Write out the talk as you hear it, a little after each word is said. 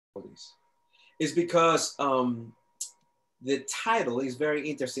for this? It's because the title is very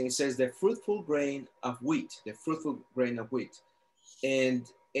interesting. It says the fruitful grain of wheat, the fruitful grain of wheat. And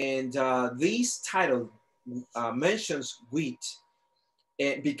this title mentions wheat,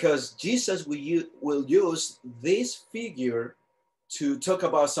 and because Jesus will use this figure to talk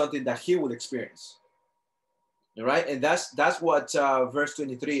about something that he will experience. All right, and that's what verse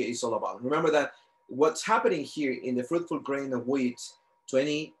 23 is all about. Remember that what's happening here in the fruitful grain of wheat,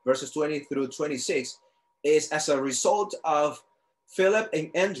 20 verses 20 through 26, is as a result of Philip and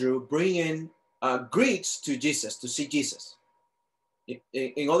Andrew bringing Greeks to Jesus, to see Jesus.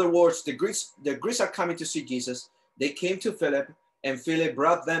 In other words, the Greeks are coming to see Jesus. They came to Philip, and Philip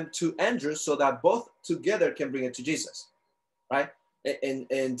brought them to Andrew so that both together can bring it to Jesus, right?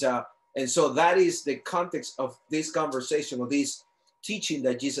 And so that is the context of this conversation, or this teaching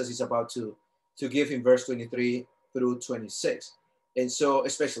that Jesus is about to give in verse 23 through 26. And so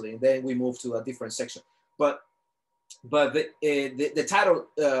especially, and then we move to a different section. But the title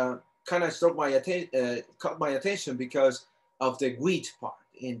kind of caught my attention because of the wheat part.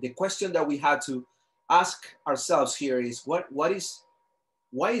 And the question that we had to ask ourselves here is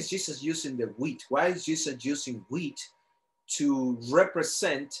why is Jesus using the wheat? Why is Jesus using wheat to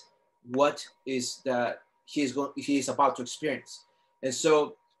represent what is that he is about to experience? And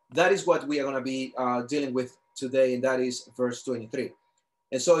so that is what we are going to be dealing with today, and that is verse 23.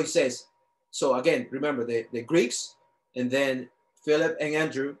 And so he says, so again, remember the Greeks, and then Philip and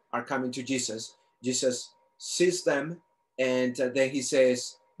Andrew are coming to Jesus. Jesus sees them, and then he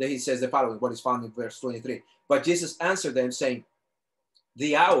says the following, what is found in verse 23. But Jesus answered them, saying,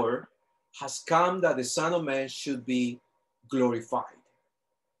 the hour has come that the Son of Man should be glorified.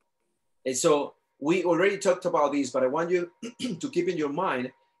 And so we already talked about this, but I want you to keep in your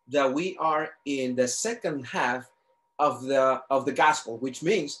mind that we are in the second half of the gospel, which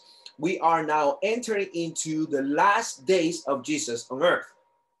means we are now entering into the last days of Jesus on earth,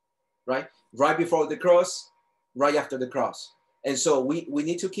 right? Right before the cross, right after the cross. And so we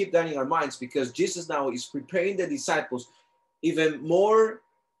need to keep that in our minds, because Jesus now is preparing the disciples even more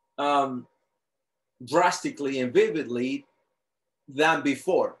drastically and vividly than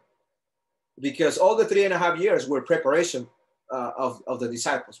before, because all the 3.5 years were preparation of the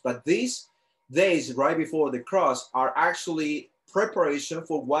disciples. But these days right before the cross are actually preparation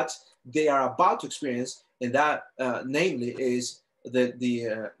for what they are about to experience, and that namely is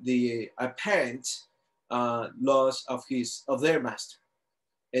the apparent loss of their master.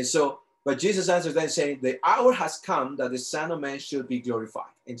 And so, but Jesus answers then saying, the hour has come that the Son of Man should be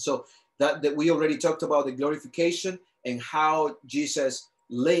glorified. And so that we already talked about the glorification and how Jesus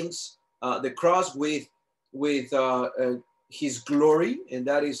links the cross with his glory, and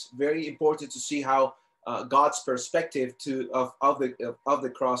that is very important to see how God's perspective of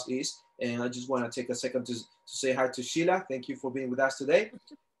the cross is. And I just want to take a second to say hi to Sheila. Thank you for being with us today.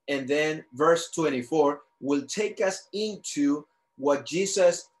 And then verse 24 will take us into what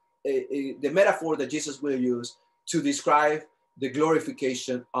Jesus, the metaphor that Jesus will use to describe the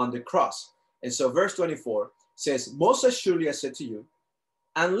glorification on the cross. And so verse 24 says, most assuredly I said to you,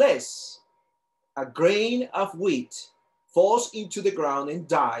 unless a grain of wheat falls into the ground and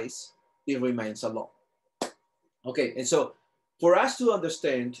dies, it remains alone. Okay, and so for us to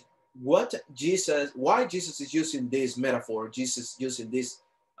understand why Jesus is using this metaphor, Jesus using this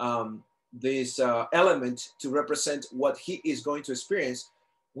element to represent what he is going to experience,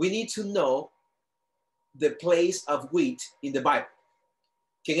 we need to know the place of wheat in the Bible.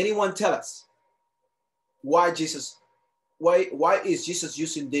 Can anyone tell us why is Jesus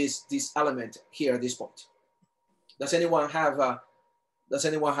using this element here at this point? Does anyone have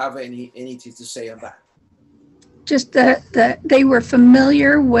anything to say on that? Just that they were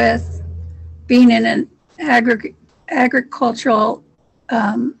familiar with being in an agricultural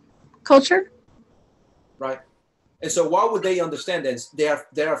culture. Right. And so why would they understand this? They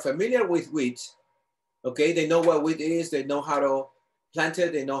are familiar with wheat. Okay, they know what wheat is. They know how to plant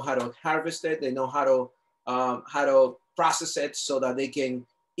it. They know how to harvest it. They know how to process it so that they can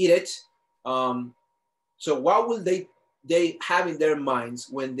eat it. So what will they have in their minds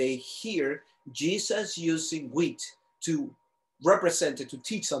when they hear Jesus using wheat to represent it, to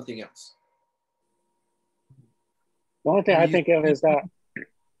teach something else? The only thing I think of is that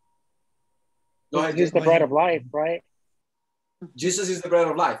he's the bread of life, right? Jesus is the bread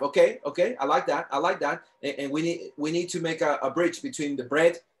of life. Okay. I like that. And we need to make a bridge between the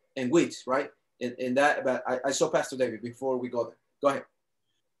bread and wheat, right? And that, but I saw Pastor David before we go there. Go ahead.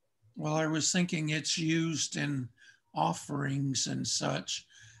 Well, I was thinking it's used in offerings and such.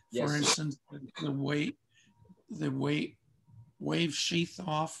 Yes. For instance, the weight wave sheath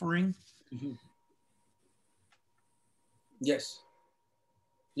offering. Mm-hmm. Yes.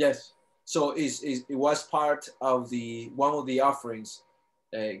 Yes. So it was part of one of the offerings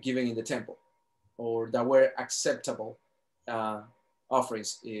given in the temple, or that were acceptable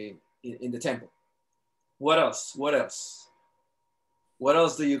offerings in the temple. What else? What else? What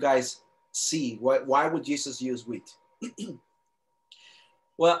else do you guys see? Why would Jesus use wheat?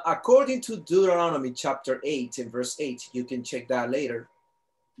 Well, according to Deuteronomy chapter 8 and verse 8, you can check that later.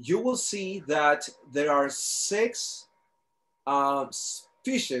 You will see that there are 6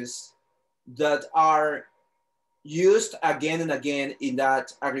 species that are used again and again in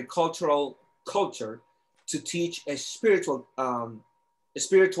that agricultural culture to teach a spiritual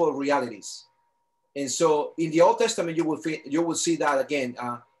realities. And so in the Old Testament, you will see that again.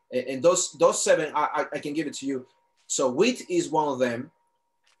 And those 7, I can give it to you. So wheat is one of them.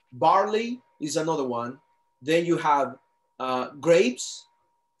 Barley is another one. Then you have grapes,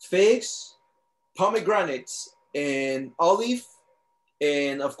 figs, pomegranates, and olive,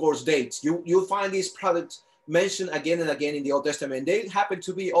 and of course dates. You'll find these products mentioned again and again in the Old Testament. They happen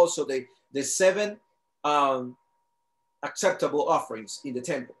to be also the 7 acceptable offerings in the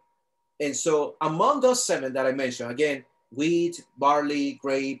temple. And so among those 7 that I mentioned, again, wheat, barley,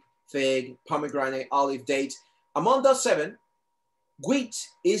 grape, fig, pomegranate, olive, date, among those 7, wheat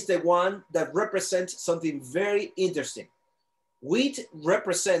is the one that represents something very interesting. Wheat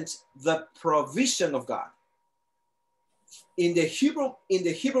represents the provision of God. In the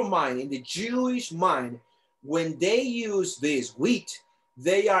Hebrew mind, in the Jewish mind, when they use this wheat,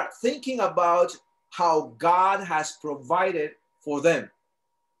 they are thinking about how God has provided for them.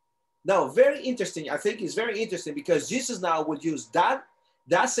 Now, very interesting. I think it's very interesting because Jesus now will use that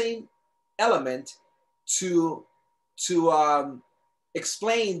same element to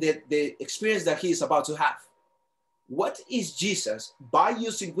explain the experience that he is about to have. What is Jesus, by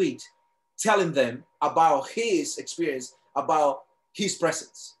using wheat, telling them about his experience, about his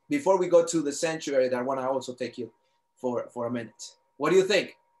presence? Before we go to the sanctuary, that I want to also take you for a minute. What do you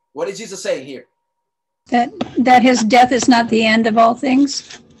think? What is Jesus saying here? That his death is not the end of all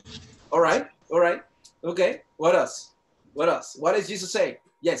things. All right. Okay. What else? What is Jesus saying?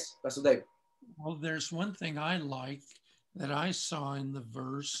 Yes, Pastor David. Well, there's one thing I like that I saw in the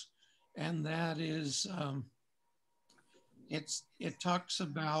verse, and that is it talks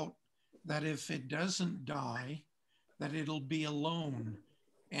about that if it doesn't die, that it'll be alone.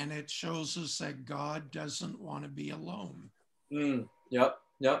 And it shows us that God doesn't want to be alone. Yep.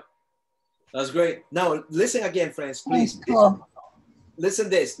 That's great. Now, listen again, friends, please. Cool. Listen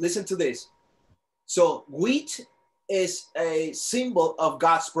to this. So wheat is a symbol of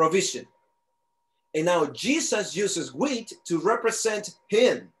God's provision. And now Jesus uses wheat to represent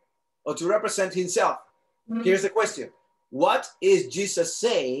him or to represent himself. Mm-hmm. Here's the question. What is Jesus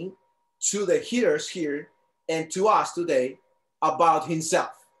saying to the hearers here and to us today about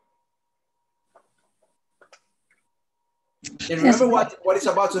himself? And remember what is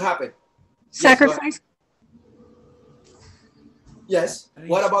about to happen. Sacrifice. Yes.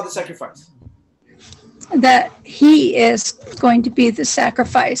 What about the sacrifice? That he is going to be the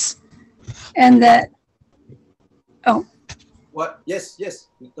sacrifice. And that, What? Yes.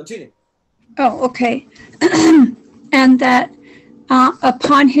 Continue. Oh, okay. And that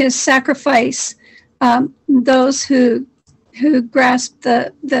upon his sacrifice, those who grasp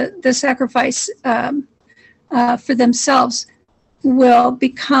the sacrifice for themselves will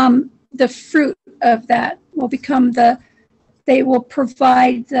become the fruit of that, they will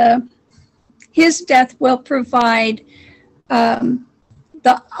provide his death will provide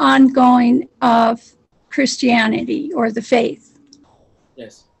the ongoing of Christianity or the faith.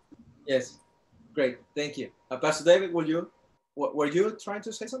 Yes. Great. Thank you. Pastor David, were you trying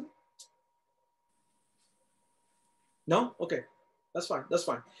to say something? No? Okay. That's fine.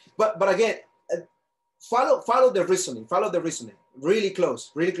 But again, follow the reasoning. Really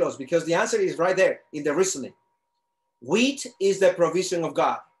close, because the answer is right there in the reasoning. Wheat is the provision of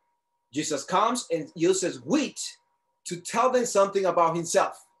God. Jesus comes and uses wheat to tell them something about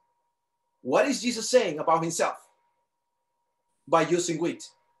himself. What is Jesus saying about himself by using wheat?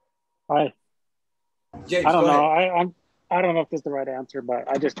 James, I don't know. ahead. I don't know if this is the right answer, but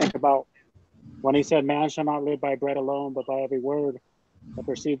I just think about when he said, "Man shall not live by bread alone, but by every word that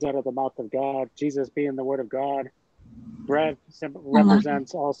proceeds out of the mouth of God." Jesus being the word of God, bread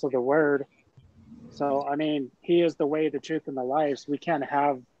represents also the word. So, I mean, he is the way, the truth, and the life. So we can't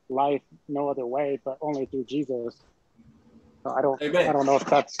have life no other way, but only through Jesus. So I don't know if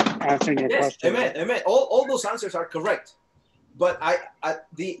that's answering your question. Amen. All those answers are correct, but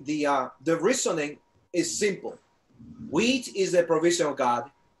the reasoning is simple. Wheat is the provision of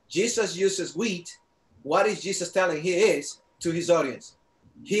God. Jesus uses wheat. What is Jesus telling he is to his audience?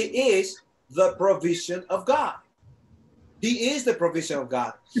 He is the provision of God. He is the provision of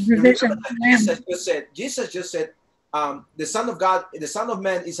God. The And remember provision of that the Lamb. Jesus just said, the Son of God, the Son of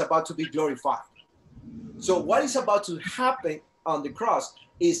Man is about to be glorified. So what is about to happen on the cross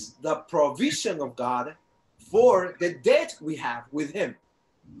is the provision of God for the debt we have with him.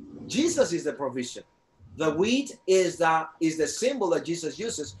 Jesus is the provision. The wheat is the symbol that Jesus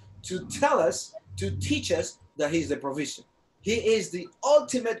uses to tell us, to teach us that he's the provision. He is the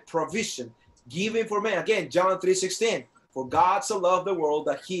ultimate provision given for man. Again, John 3:16. For God so loved the world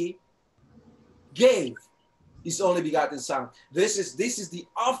that he gave his only begotten son. This is the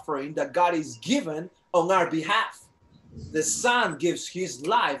offering that God is given on our behalf. The Son gives his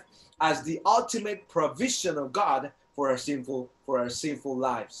life as the ultimate provision of God for our sinful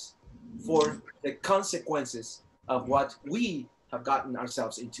lives, for the consequences of what we have gotten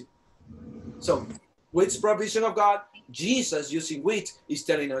ourselves into. So, wheat's provision of God, Jesus using wheat is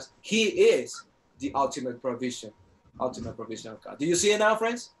telling us he is the ultimate provision of God. Do you see it now,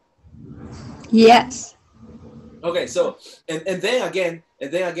 friends? Yes. Okay, so and then again,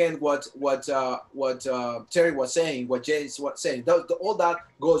 what Terry was saying, what James was saying, all that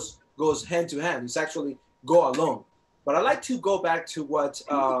goes hand to hand. It's actually go along. But I'd like to go back to what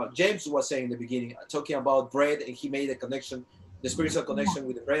James was saying in the beginning, talking about bread, and he made a connection, the spiritual connection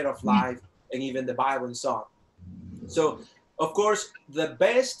with the bread of life, and even the Bible and so on. So, of course, the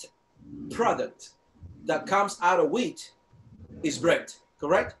best product that comes out of wheat is bread,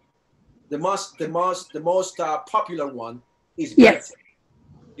 correct? The most popular one is bread. Yes.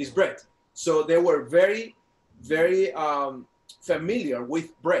 Is bread. So they were very, very familiar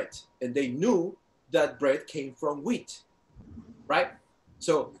with bread, and they knew that bread came from wheat, right?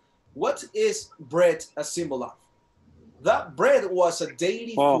 So, what is bread a symbol of? That bread was a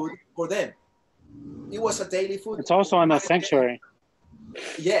daily food for them. It was a daily food. It's also in the sanctuary.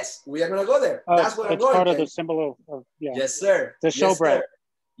 Yes, we are gonna go there. That's what I'm it's going. part of the symbol of yeah. Yes, sir. The showbread. Sir.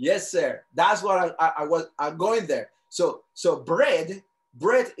 Yes, sir. That's what I'm going there. So bread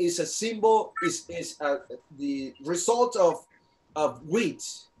is a symbol, is the result of wheat,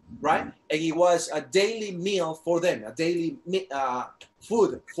 right? And it was a daily meal for them, a daily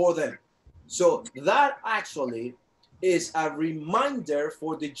food for them. So that actually is a reminder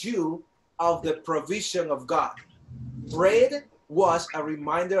for the Jew of the provision of God. Bread was a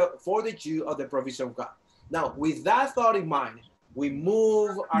reminder for the Jew of the provision of God. Now, with that thought in mind, we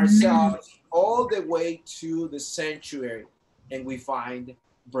move ourselves all the way to the sanctuary, and we find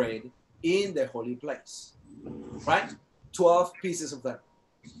bread in the holy place, right? 12 pieces of them,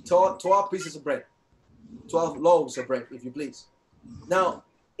 12 pieces of bread, 12 loaves of bread, if you please. Now,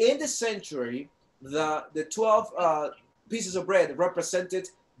 in the sanctuary, the 12 pieces of bread represented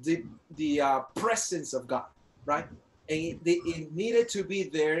the presence of God, right? And it needed to be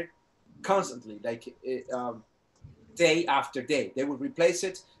there constantly, like day after day. They would replace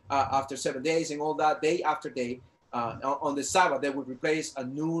it after 7 days and all that. Day after day, on the Sabbath, they would replace a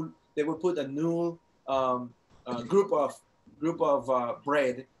new. They would put a new group of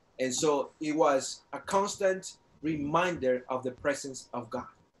bread, and so it was a constant reminder of the presence of God.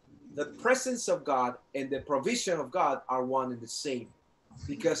 The presence of God and the provision of God are one and the same,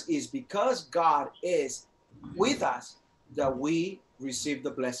 because God is with us that we receive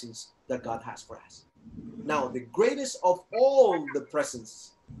the blessings that God has for us. Now, the greatest of all the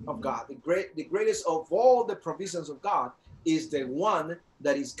presence of God, the greatest of all the provisions of God is the one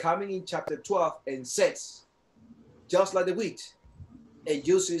that is coming in chapter 12 and says, just like the wheat, and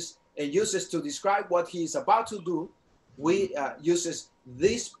uses to describe what he is about to do. We uses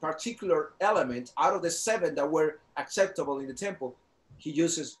this particular element out of the 7 that were acceptable in the temple. He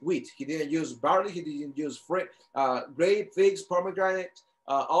uses wheat. He didn't use barley. He didn't use grape, figs, pomegranate,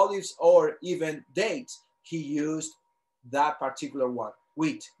 olives, or even dates. He used that particular one,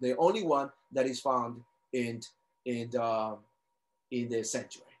 wheat, the only one that is found in the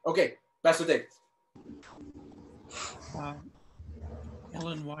sanctuary. Okay, Pastor Dave.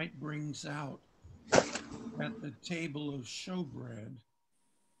 Ellen White brings out that the table of showbread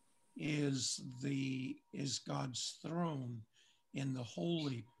is God's throne in the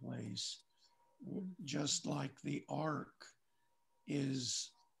holy place, just like the ark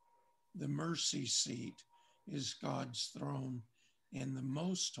is the mercy seat, is God's throne in the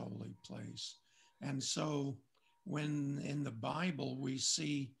most holy place. And so when in the Bible we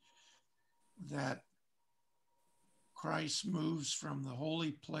see that Christ moves from the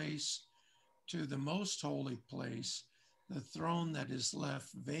holy place to the most holy place, the throne that is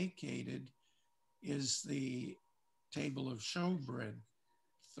left vacated is the table of showbread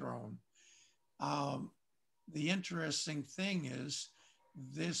throne. The interesting thing is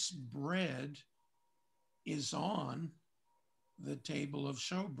this bread is on the table of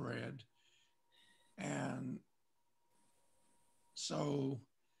showbread. And so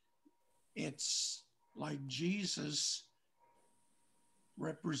it's like Jesus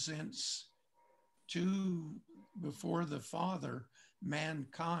represents before the Father,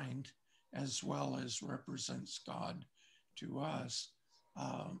 mankind, as well as represents God to us.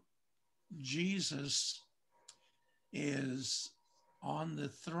 Jesus is on the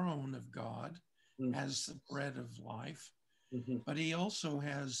throne of God as the bread of life, but he also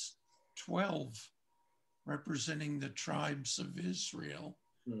has 12 representing the tribes of Israel,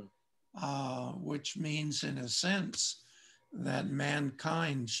 which means in a sense that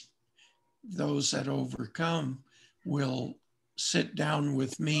mankind, those that overcome, will sit down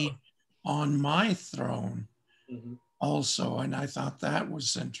with me on my throne also. And I thought that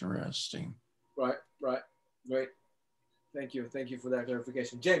was interesting. Right. Great. Thank you for that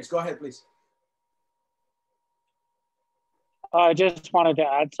clarification. James, go ahead, please. I just wanted to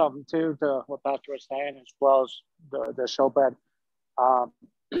add something too to what Pastor was saying, as well as the showbread. I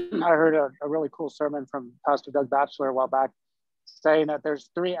heard a really cool sermon from Pastor Doug Batchelor a while back, saying that there's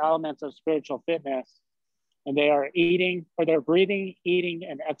 3 elements of spiritual fitness, and they are they're breathing, eating,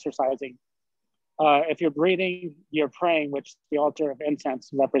 and exercising. If you're breathing, you're praying, which the altar of incense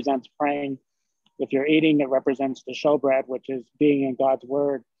represents praying. If you're eating, it represents the showbread, which is being in God's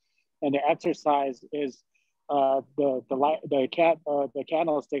word. And the exercise is the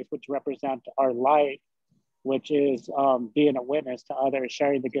candlesticks, which represent our light, which is being a witness to others,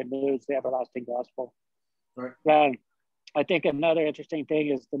 sharing the good news, the everlasting gospel. Right. And I think another interesting thing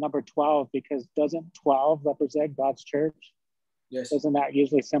is the number 12, because doesn't 12 represent God's church? Yes. Doesn't that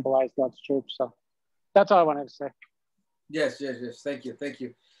usually symbolize God's church? So that's all I wanted to say. Yes. Thank you.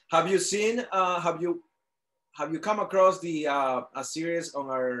 Have you seen? Have you come across the a series on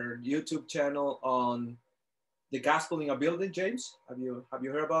our YouTube channel on the gospel in a building, James? Have you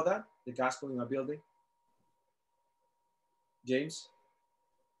heard about that? The gospel in a building, James?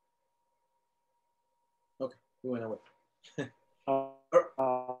 Okay, he went away.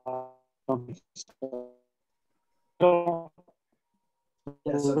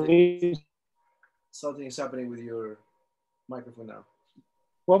 Yeah, something is happening with your microphone now.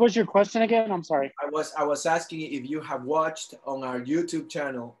 What was your question again? I'm sorry. I was asking if you have watched on our YouTube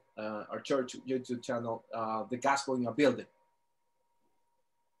channel, our church YouTube channel, the gospel in a building.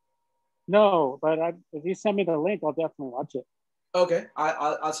 No, but if you send me the link, I'll definitely watch it. Okay,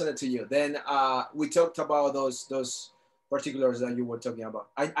 I'll send it to you. Then we talked about those particulars that you were talking about.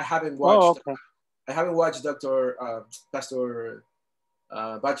 I haven't watched. Oh, okay. I haven't watched Pastor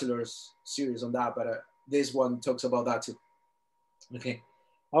Bachelor's series on that, but this one talks about that too. Okay.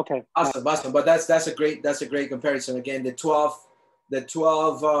 Okay. Awesome. But that's a great comparison. Again, the 12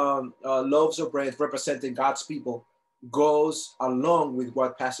 loaves of bread representing God's people goes along with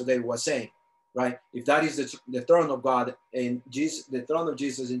what Pastor David was saying, right? If that is the throne of God and Jesus, the throne of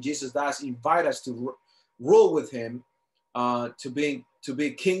Jesus, and Jesus does invite us to rule with him, to be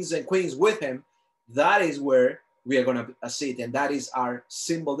kings and queens with him, that is where we are going to sit, and that is our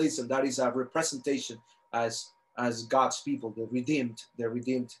symbolism. That is our representation as God's people, the redeemed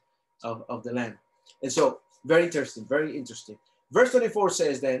of the land. And so, very interesting. Verse 24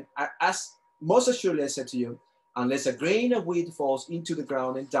 says, then, as most assuredly I said to you, unless a grain of wheat falls into the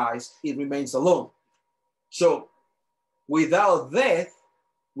ground and dies, it remains alone. So, without death,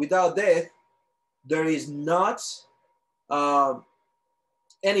 there is not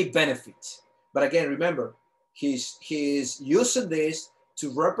any benefit. But again, remember, he's using this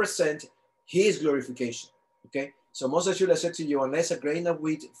to represent his glorification. Okay, so Moses should have said to you, unless a grain of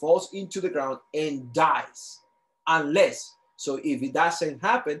wheat falls into the ground and dies, unless. So if it doesn't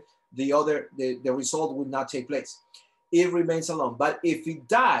happen, the result would not take place. It remains alone. But if it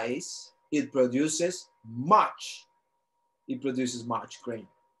dies, it produces much. It produces much grain.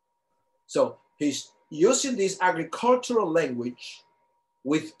 So he's using this agricultural language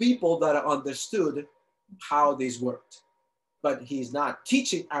with people that understood how this worked. But he's not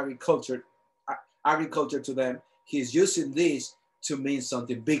teaching agriculture to them. He's using this to mean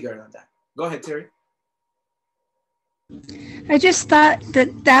something bigger than that. Go ahead, Terry. I just thought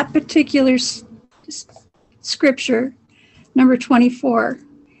that particular scripture, number 24,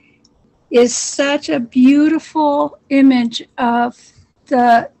 is such a beautiful image of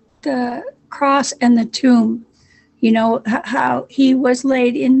the cross and the tomb. You know, how he was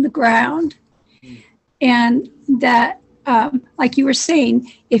laid in the ground. And that, like you were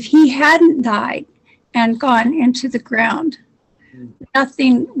saying, if he hadn't died, and gone into the ground.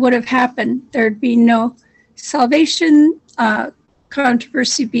 Nothing would have happened. There'd be no salvation,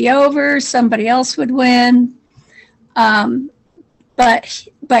 controversy be over, somebody else would win. But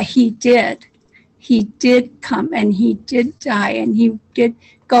he did. He did come and he did die and he did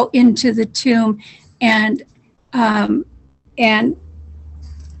go into the tomb, and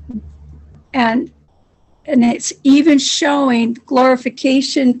it's even showing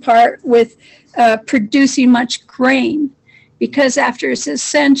glorification part with producing much grain, because after his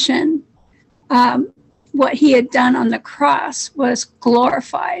ascension, what he had done on the cross was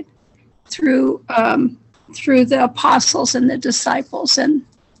glorified through the apostles and the disciples and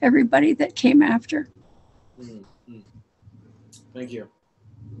everybody that came after. Mm-hmm. Thank you.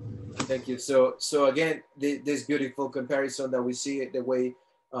 Thank you. So again, this beautiful comparison that we see it the way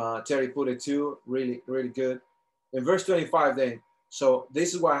Terry put it too, really, really good. In verse 25 then, so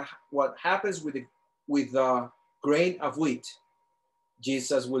this is what happens with the grain of wheat.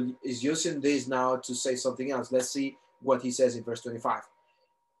 Jesus is using this now to say something else. Let's see what he says in verse 25.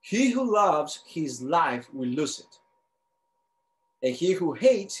 He who loves his life will lose it. And he who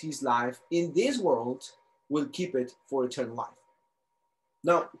hates his life in this world will keep it for eternal life.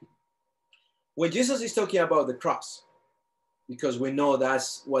 Now, when Jesus is talking about the cross, because we know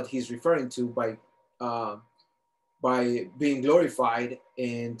that's what he's referring to by being glorified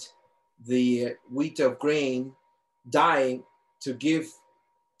and the wheat of grain dying to give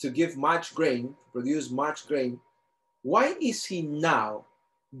much grain, produce much grain, why is he now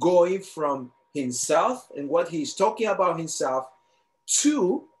going from himself and what he's talking about himself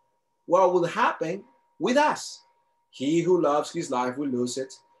to what will happen with us? He who loves his life will lose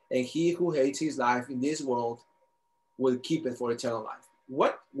it, and he who hates his life in this world will keep it for eternal life.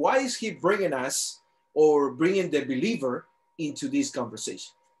 Why is he bringing us, or bringing the believer, into this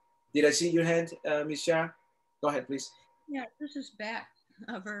conversation? Did I see your hand, Ms. Shah? Go ahead, please. Yeah, this is back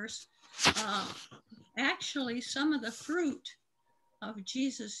a verse. Actually, some of the fruit of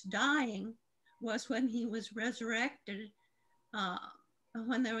Jesus dying was when he was resurrected.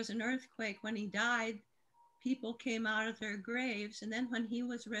 When there was an earthquake, when he died, people came out of their graves. And then when he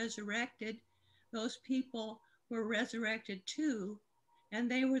was resurrected, those people were resurrected too. And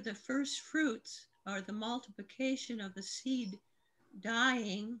they were the first fruits, or the multiplication of the seed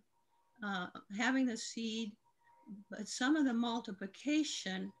dying, having the seed, but some of the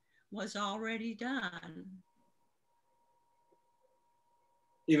multiplication was already done.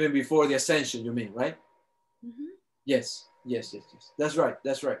 Even before the ascension, you mean, right? Mm-hmm. Yes. That's right.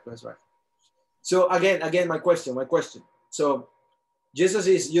 So again, my question. So Jesus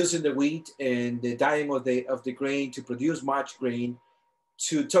is using the wheat and the dying of the grain to produce much grain,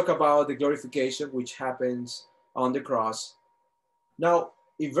 to talk about the glorification which happens on the cross. Now,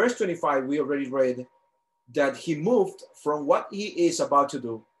 in verse 25, we already read that he moved from what he is about to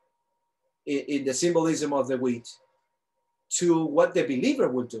do in the symbolism of the wheat to what the believer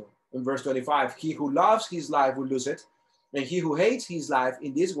will do. In verse 25, he who loves his life will lose it, and he who hates his life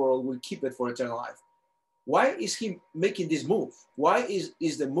in this world will keep it for eternal life. Why is he making this move? Why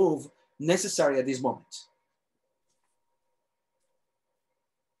is the move necessary at this moment?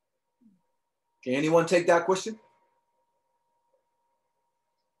 Can anyone take that question?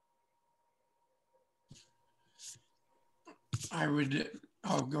 I would,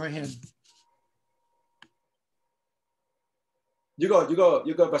 go ahead. You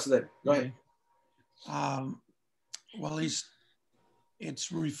go, Pastor. Go ahead. Well,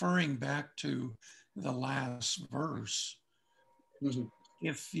 it's referring back to the last verse. Mm-hmm.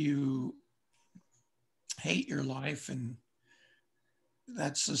 If you hate your life, and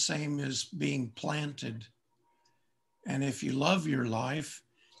that's the same as being planted. And if you love your life,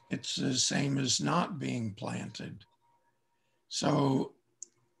 it's the same as not being planted. So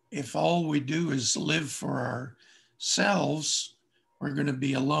if all we do is live for ourselves, we're going to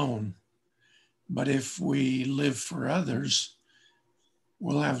be alone. But if we live for others,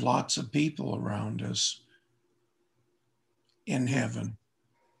 we'll have lots of people around us in heaven.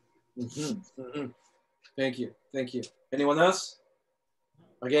 Mm-hmm. Mm-hmm. Thank you. Anyone else?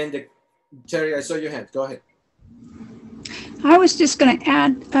 Again, Terry, I saw your hand. Go ahead. I was just going to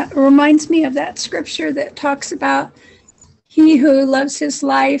add, it reminds me of that scripture that talks about he who loves his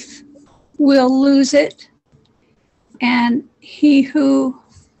life will lose it. And he who,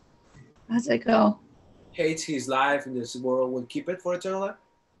 how's it go? Hates his life in this world will keep it for eternal life?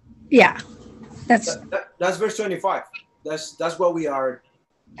 Yeah. That's verse 25. That's what we are.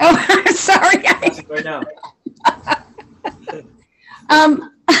 Oh, I'm sorry. Right now.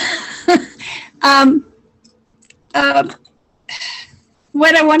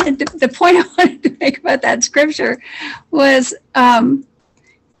 what I wanted to, the point I wanted to make about that scripture was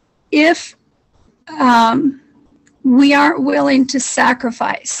if we aren't willing to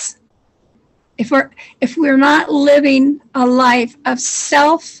sacrifice, if we're not living a life of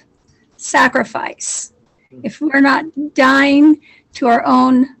self-sacrifice, if we're not dying to our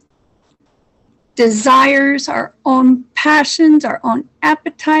own desires, our own passions, our own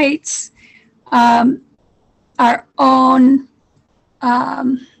appetites, our own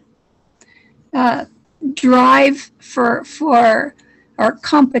drive for our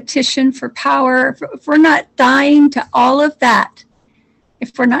competition for power, if we're not dying to all of that,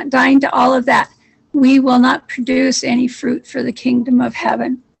 we will not produce any fruit for the kingdom of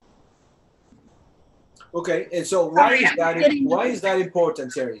heaven. Okay, and so why is that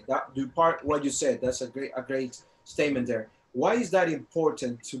important, Terry? That part what you said, that's a great statement there. Why is that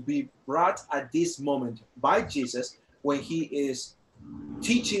important to be brought at this moment by Jesus when he is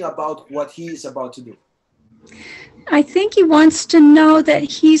teaching about what he is about to do? I think he wants to know that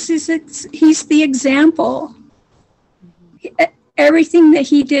he's the example. Everything that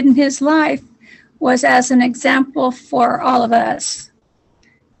he did in his life was as an example for all of us.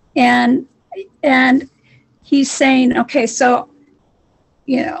 And he's saying, okay, so,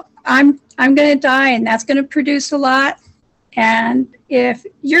 I'm going to die, and that's going to produce a lot. And if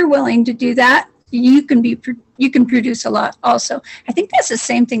you're willing to do that, you can produce a lot also. I think that's the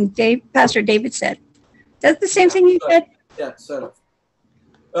same thing Pastor David said. That's the same thing you said? Yeah, sort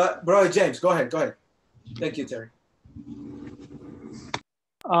of. Brother James, go ahead. Thank you, Terry.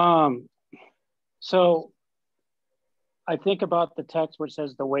 So I think about the text where it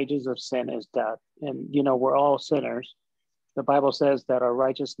says the wages of sin is death. And, we're all sinners. The Bible says that our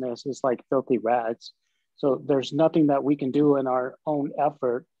righteousness is like filthy rags. So there's nothing that we can do in our own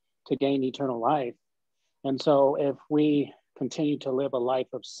effort to gain eternal life. And so if we continue to live a life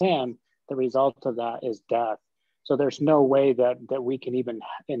of sin, the result of that is death. So there's no way that we can even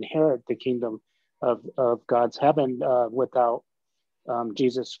inherit the kingdom of God's heaven without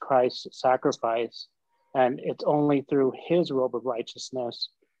Jesus Christ's sacrifice. And it's only through his robe of righteousness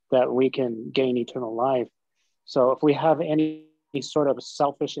that we can gain eternal life. So if we have any sort of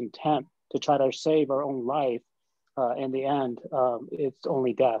selfish intent to try to save our own life, in the end, it's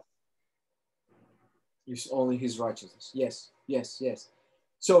only death. It's only his righteousness. Yes.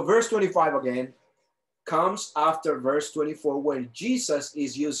 So verse 25 again comes after verse 24, where Jesus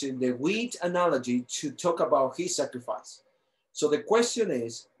is using the wheat analogy to talk about his sacrifice. So the question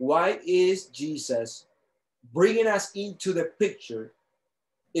is, why is Jesus bringing us into the picture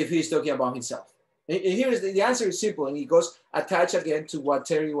if he's talking about himself? And here is the answer is simple, and it goes attached again to what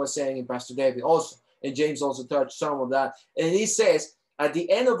Terry was saying and Pastor David also, and James also touched some of that. And he says, at the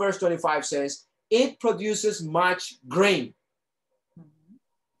end of verse 25 says, it produces much grain.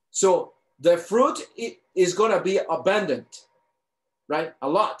 So the fruit is going to be abundant, right? A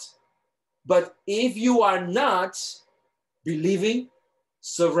lot. But if you are not believing,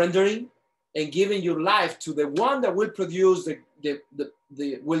 surrendering, and giving your life to the one that will produce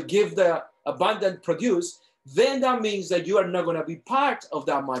will give the abundant produce, then that means that you are not going to be part of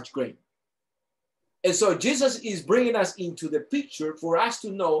that much grain. And so Jesus is bringing us into the picture for us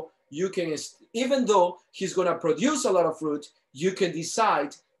to know you can, even though he's going to produce a lot of fruit, you can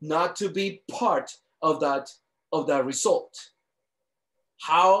decide not to be part of that result.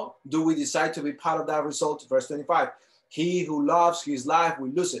 How do we decide to be part of that result? Verse 25, he who loves his life will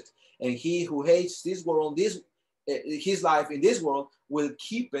lose it. And he who hates this world, his life in this world will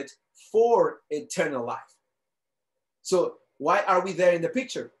keep it for eternal life. So why are we there in the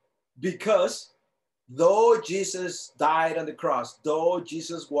picture? Because though Jesus died on the cross, though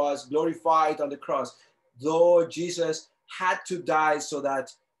Jesus was glorified on the cross, though Jesus had to die so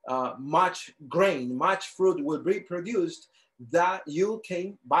that much grain, much fruit will be produced, that you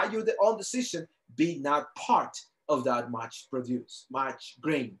can, by your own decision, be not part of that much produce, much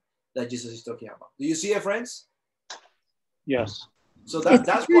grain that Jesus is talking about. Do you see it, friends? Yes. So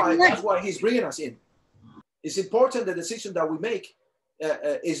that's why he's bringing us in. It's important the decision that we make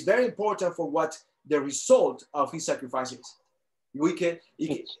is very important for what the result of his sacrifice is.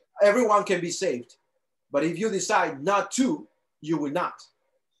 Everyone can be saved, but if you decide not to, you will not.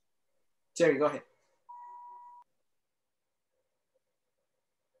 Terry, go ahead.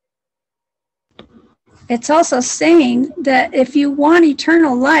 It's also saying that if you want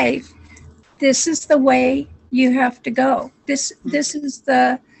eternal life, this is the way you have to go. This is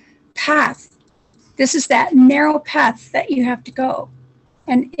the path. This is that narrow path that you have to go.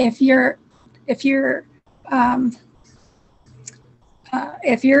 And if you're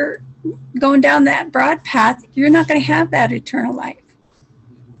going down that broad path, you're not going to have that eternal life.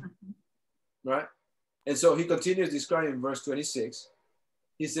 right? And so he continues describing in verse 26.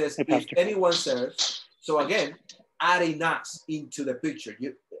 He says, Hey, if Pastor. anyone serves, so again, adding us into the picture.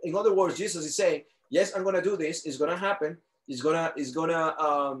 In other words, Jesus is saying, yes, I'm going to do this. It's going to happen. It's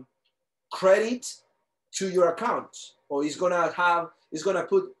gonna credit to your account, or it's gonna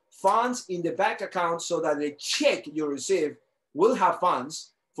put funds in the bank account so that the check you receive will have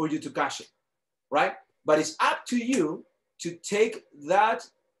funds for you to cash it, right? But it's up to you to take that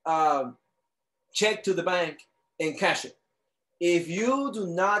check to the bank and cash it. If you do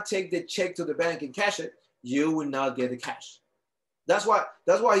not take the check to the bank and cash it, you will not get the cash. That's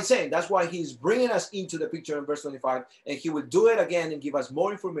why he's saying, that's why he's bringing us into the picture in verse 25, and he will do it again and give us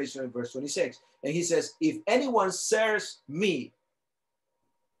more information in verse 26. And he says, if anyone serves me,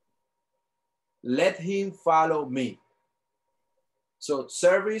 let him follow me. So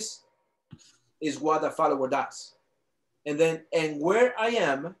service is what a follower does. And where I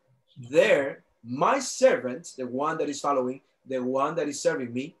am, there my servant, the one that is following, the one that is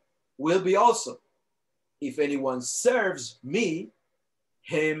serving me, will be also. If anyone serves me,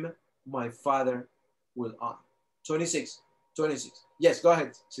 him my Father will honor. 26. Yes, go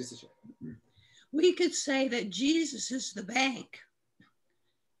ahead, Sister Sharon. We could say that Jesus is the bank.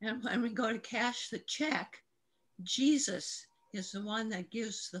 And when we go to cash the check, Jesus is the one that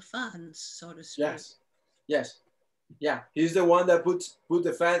gives the funds, so to speak. Yes. Yeah, he's the one that put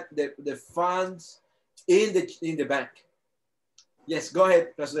the funds in the bank. Yes, go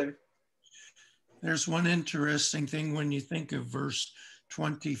ahead, Pastor David. There's one interesting thing when you think of verse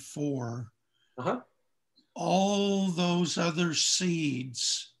 24. All those other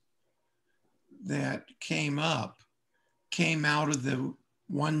seeds that came out of the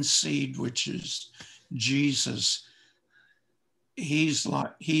one seed, which is Jesus. He's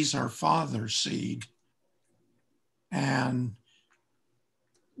our Father's seed, and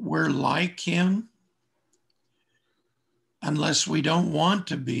we're like him unless we don't want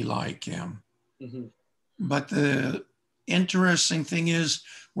to be like him. Mm-hmm. But the interesting thing is,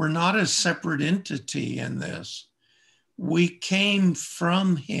 we're not a separate entity in this. We came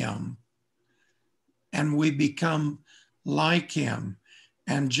from him and we become like him.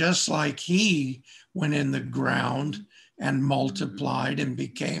 And just like he went in the ground and multiplied and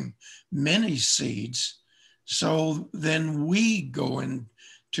became many seeds, so then we go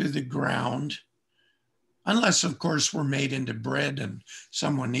into the ground, unless of course we're made into bread and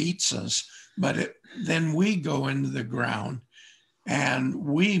someone eats us, but then we go into the ground and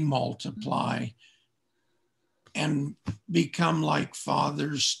we multiply and become like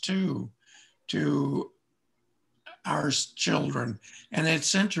fathers too, to our children. And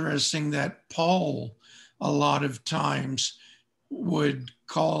it's interesting that Paul a lot of times would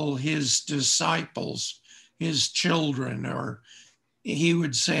call his disciples his children, or he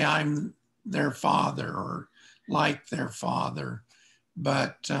would say, I'm their father, or like their father.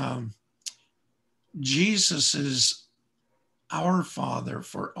 But Jesus is our Father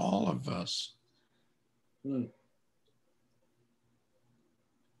for all of us.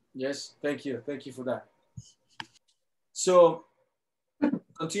 Yes, thank you for that. So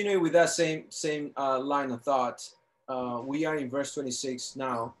continuing with that same line of thought, we are in verse 26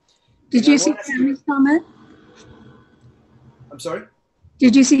 now. Did you see Tammy's comment? I'm sorry?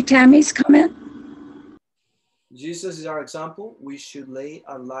 Did you see Tammy's comment? Jesus is our example. We should lay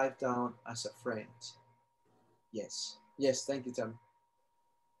our life down as a friend. Yes, thank you, Tammy.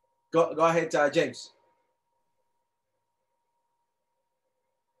 Go ahead, James.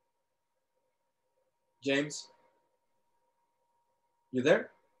 James, you there?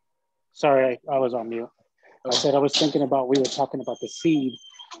 Sorry, I was on mute. Okay. I said I was thinking about, we were talking about the seed,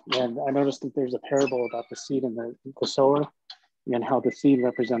 and I noticed that there's a parable about the seed and the sower, and how the seed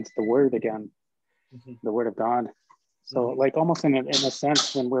represents the word again, the word of God. So like almost in a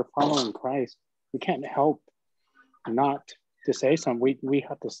sense, when we're following Christ, we can't help not to say something. We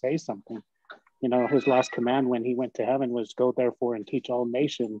have to say something. You know, his last command when he went to heaven was go therefore and teach all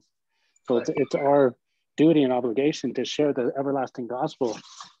nations. So it's our duty and obligation to share the everlasting gospel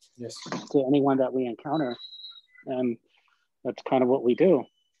to anyone that we encounter. And that's kind of what we do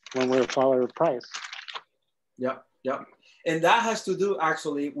when we're a follower of Christ. Yeah. And that has to do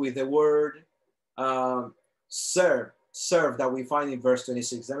actually with the word serve that we find in verse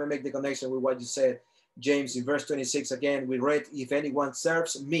 26. Let me make the connection with what you said, James. In verse 26 again, we read, if anyone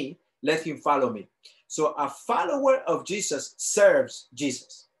serves me, let him follow me. So a follower of Jesus serves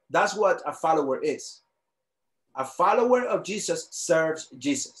Jesus. That's what a follower is. A follower of Jesus serves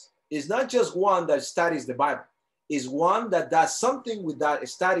Jesus. It's not just one that studies the Bible. It's one that does something with that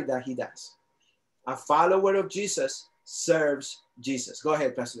study that he does. A follower of Jesus serves Jesus. Go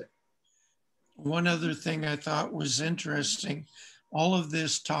ahead, Pastor. One other thing I thought was interesting, all of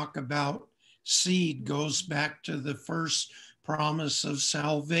this talk about seed goes back to the first promise of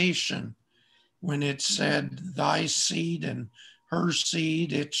salvation, when it said, thy seed and her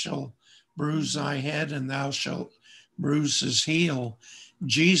seed, it shall bruise thy head and thou shalt bruise his heel.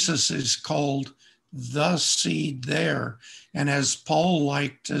 Jesus is called the seed there. And as Paul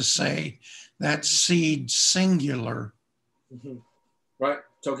liked to say, that seed singular. Mm-hmm. Right,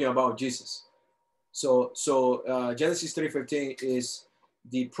 talking about Jesus. So Genesis 3:15 is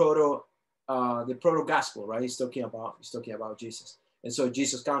the proto gospel, right? He's talking about Jesus. And so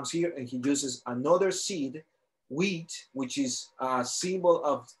Jesus comes here and he uses another seed, wheat, which is a symbol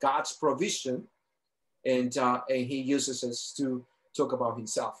of God's provision, and he uses it to talk about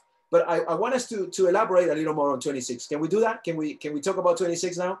himself. But I want us to elaborate a little more on 26. Can we do that? Can we talk about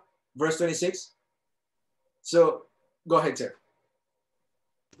 26 now? Verse 26. So go ahead, Terry.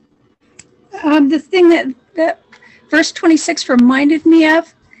 The thing that verse 26 reminded me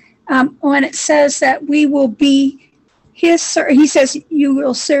of, when it says that we will be his, he says, you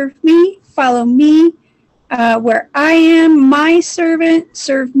will serve me, follow me, where I am my servant,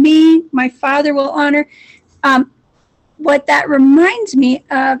 serve me, my Father will honor. What that reminds me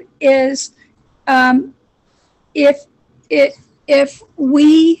of is, if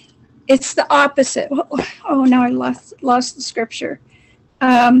we, it's the opposite. Oh, now I lost the scripture.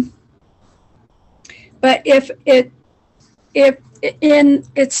 But it's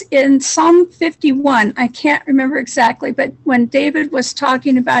in Psalm 51, I can't remember exactly, but when David was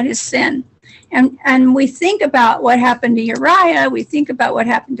talking about his sin, and we think about what happened to Uriah, we think about what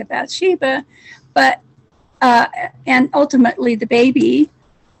happened to Bathsheba, but and ultimately the baby,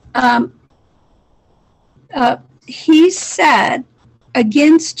 he said,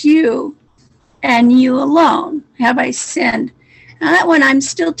 against you and you alone have I sinned. Now that one I'm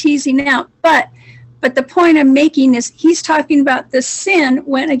still teasing out, but the point I'm making is he's talking about the sin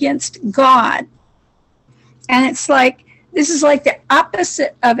went against God. And it's like, this is like the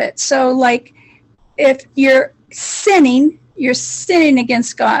opposite of it. So like, if you're sinning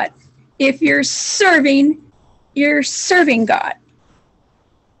against God. If you're serving God.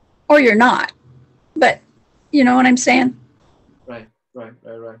 Or you're not. But you know what I'm saying? Right.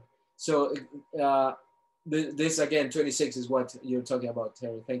 So this again, 26 is what you're talking about,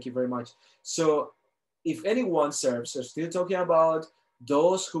 Terry. Thank you very much. So if anyone serves, so still talking about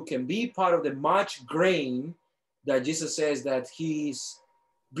those who can be part of the much grain that Jesus says that his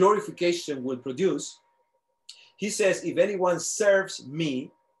glorification will produce. He says, if anyone serves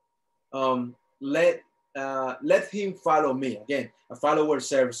me, let him follow me. Again, a follower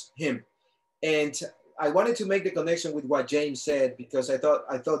serves him. And I wanted to make the connection with what James said, because I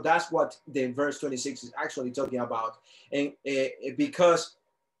thought that's what the verse 26 is actually talking about. And because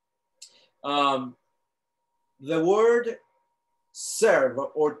the word serve,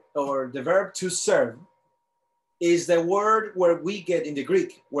 or the verb to serve, is the word where we get in the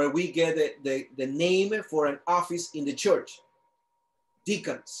Greek, where we get the name for an office in the church.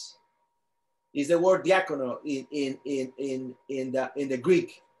 Deacons is the word diakono in the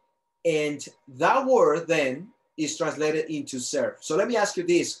Greek. And that word then is translated into serve. So let me ask you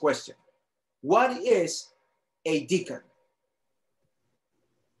this question. What is a deacon?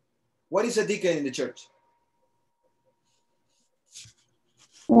 What is a deacon in the church?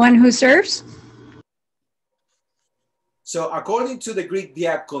 One who serves. So according to the Greek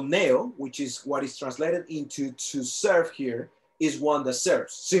diakoneo, which is what is translated into to serve here, is one that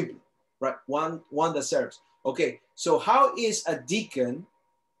serves, simply, right? One that serves. Okay, so how is a deacon,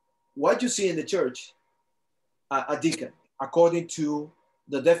 what you see in the church, a deacon, according to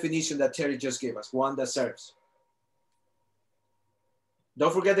the definition that Terry just gave us, one that serves?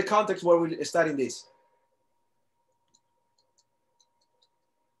 Don't forget the context where we're studying this.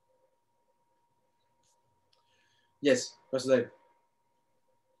 Yes, Pastor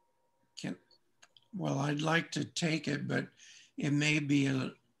Dave. Well, I'd like to take it, but it may be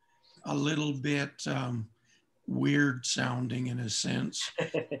a little bit weird sounding in a sense.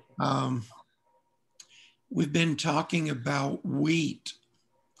 We've been talking about wheat,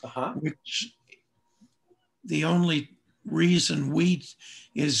 which the only reason wheat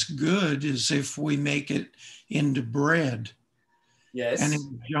is good is if we make it into bread. Yes. And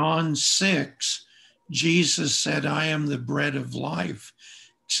in John 6, Jesus said, I am the bread of life.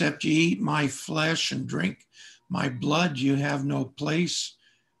 Except you eat my flesh and drink my blood, you have no place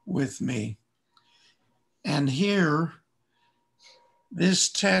with me. And here, this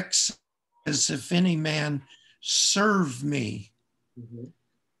text says, if any man serve me. Mm-hmm.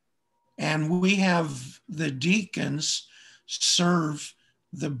 And we have the deacons serve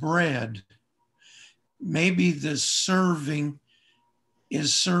the bread. maybe the serving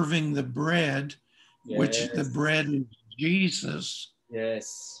is serving the bread, Yes. which the bread is Jesus.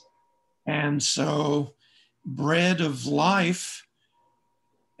 Yes. And so bread of life.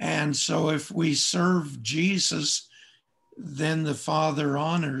 And so if we serve Jesus, then the Father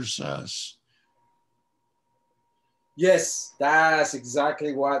honors us. Yes, that's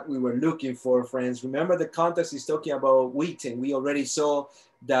exactly what we were looking for, friends. Remember, the context is talking about wheat, and we already saw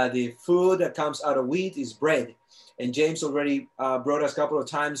that the food that comes out of wheat is bread. And James already brought us a couple of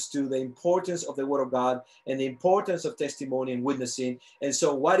times to the importance of the Word of God and the importance of testimony and witnessing. And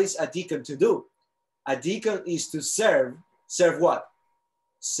so what is a deacon to do? A deacon is to serve. Serve what?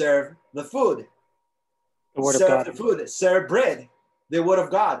 Serve the food. The word serve of God. the food. Serve bread, the Word of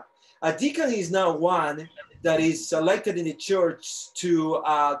God. A deacon is not one that is selected in the church to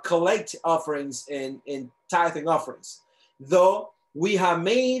collect offerings and tithing offerings. Though we have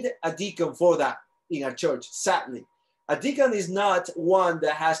made a deacon for that in a church, sadly. A deacon is not one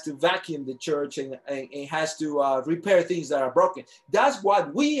that has to vacuum the church and has to repair things that are broken. That's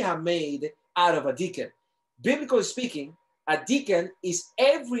what we have made out of a deacon. Biblically speaking, a deacon is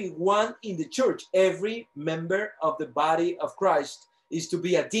everyone in the church. Every member of the body of Christ is to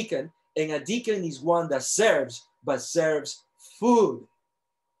be a deacon. And a deacon is one that serves, but serves food,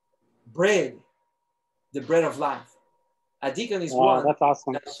 bread, the bread of life. A deacon is one that's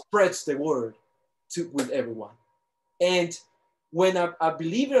awesome. that spreads the word with everyone. And when a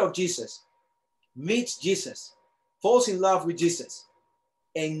believer of Jesus meets Jesus, falls in love with Jesus,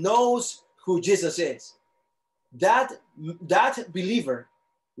 and knows who Jesus is, that believer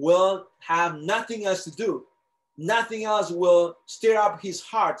will have nothing else to do. Nothing else will stir up his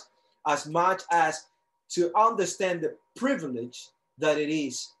heart as much as to understand the privilege that it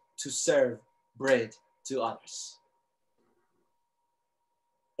is to serve bread to others.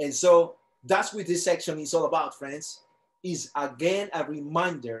 And so that's what this section is all about, friends, is again a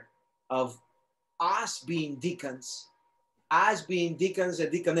reminder of us being deacons and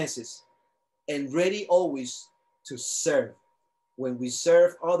deaconesses, and ready always to serve. When we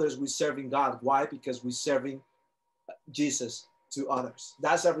serve others, we're serving God. Why? Because we're serving Jesus to others.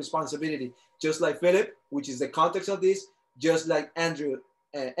 That's our responsibility. Just like Philip, which is the context of this, just like Andrew,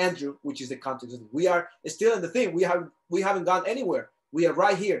 which is the context of this. We are still in the thing. We haven't gone anywhere. We are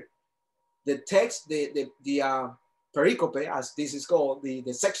right here. The text, the pericope, as this is called,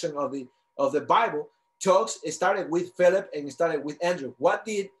 the section of the Bible, started with Philip and started with Andrew. What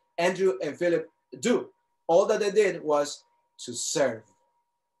did Andrew and Philip do? All that they did was to serve.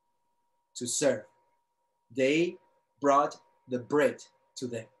 To serve. They brought the bread to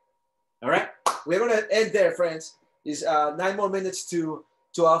them. All right, we're gonna end there, friends. It's 9 more minutes to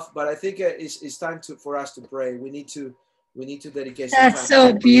off, but I think it's time for us to pray. We need to dedicate some time. That's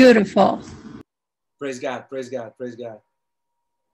so beautiful. Praise God, praise God, praise God.